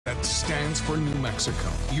stands for New Mexico.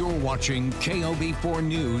 You're watching KOB4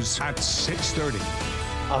 News at 6:30.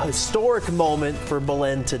 A historic moment for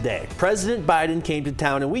Belen today. President Biden came to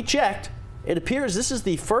town and we checked. It appears this is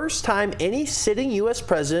the first time any sitting U.S.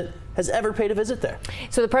 president has ever paid a visit there.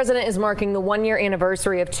 So the president is marking the one-year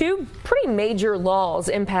anniversary of two pretty major laws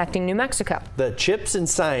impacting New Mexico. The CHIPS and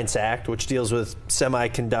Science Act, which deals with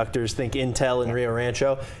semiconductors, think Intel and Rio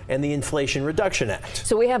Rancho, and the Inflation Reduction Act.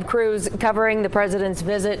 So we have crews covering the president's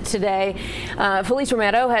visit today. Felice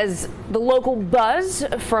Romero has the local buzz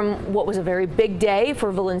from what was a very big day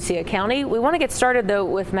for Valencia County. We want to get started, though,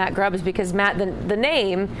 with Matt Grubbs because, Matt, the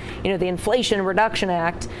name, the Inflation Reduction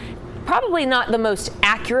Act, probably not the most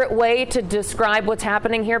accurate way to describe what's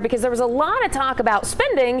happening here because there was a lot of talk about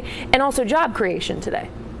spending and also job creation today.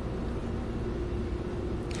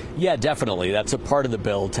 Yeah, definitely. That's a part of the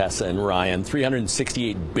bill, Tessa and Ryan.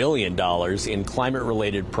 $368 billion in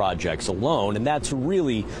climate-related projects alone, and that's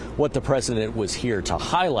really what the president was here to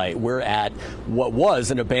highlight. We're at what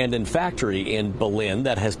was an abandoned factory in Belen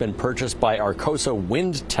that has been purchased by Arcosa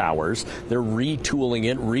Wind Towers. They're retooling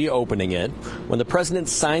it, reopening it. When the president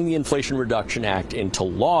signed the Inflation Reduction Act into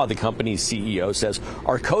law, the company's CEO says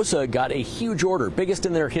Arcosa got a huge order, biggest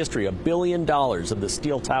in their history, $1 billion of the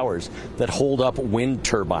steel towers that hold up wind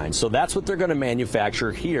turbines. So that's what they're going to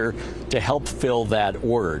manufacture here to help fill that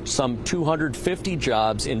order. Some 250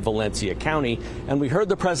 jobs in Valencia County. And we heard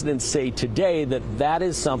the president say today that that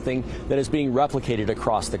is something that is being replicated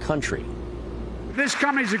across the country. This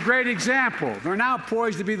company is a great example. They're now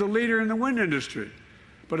poised to be the leader in the wind industry.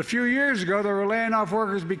 But a few years ago, they were laying off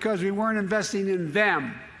workers because we weren't investing in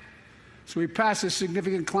them. So we passed a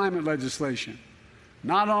significant climate legislation.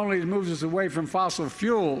 Not only moves us away from fossil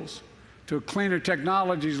fuels to cleaner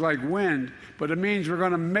technologies like wind, but it means we're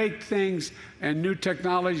going to make things and new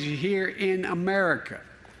technology here in America.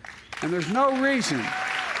 And there's no reason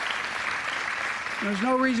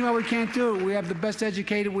why we can't do it. We have the best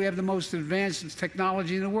educated, we have the most advanced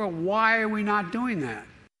technology in the world. Why are we not doing that?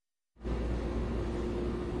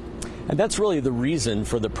 And that's really the reason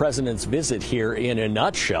for the president's visit here in a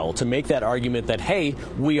nutshell, to make that argument that, hey,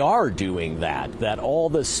 we are doing that all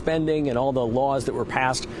the spending and all the laws that were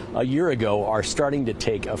passed a year ago are starting to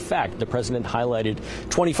take effect. The president highlighted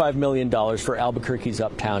 $25 million for Albuquerque's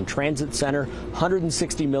Uptown Transit Center,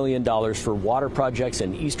 $160 million for water projects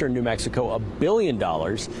in eastern New Mexico, $1 billion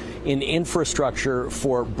in infrastructure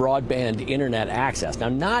for broadband internet access. Now,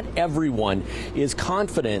 not everyone is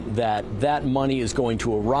confident that that money is going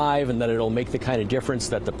to arrive and that it'll make the kind of difference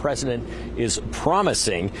that the president is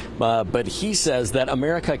promising. But he says that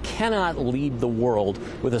America cannot lead the world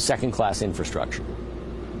with a second-class infrastructure.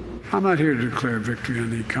 I'm not here to declare victory on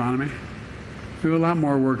the economy. We have a lot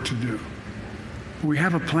more work to do. We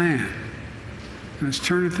have a plan, and it's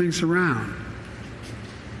turning things around.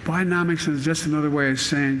 Bidenomics is just another way of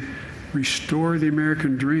saying restore the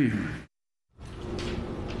American dream.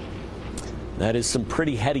 That is some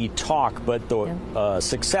pretty heady talk, but the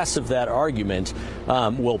success of that argument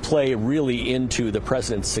will play really into the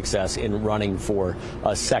president's success in running for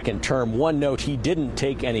a second term. One note, he didn't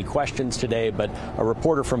take any questions today, but a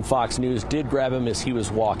reporter from Fox News did grab him as he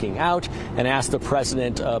was walking out and asked the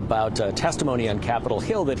president about testimony on Capitol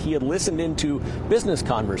Hill that he had listened into business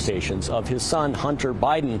conversations of his son, Hunter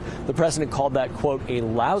Biden. The president called that, quote, a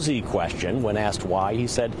lousy question. When asked why, he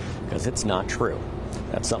said, because it's not true.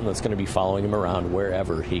 That's something that's going to be following him around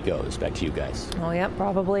wherever he goes. Back to you guys. Oh, yeah,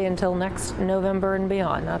 probably until next November and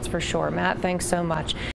beyond. That's for sure. Matt, thanks so much.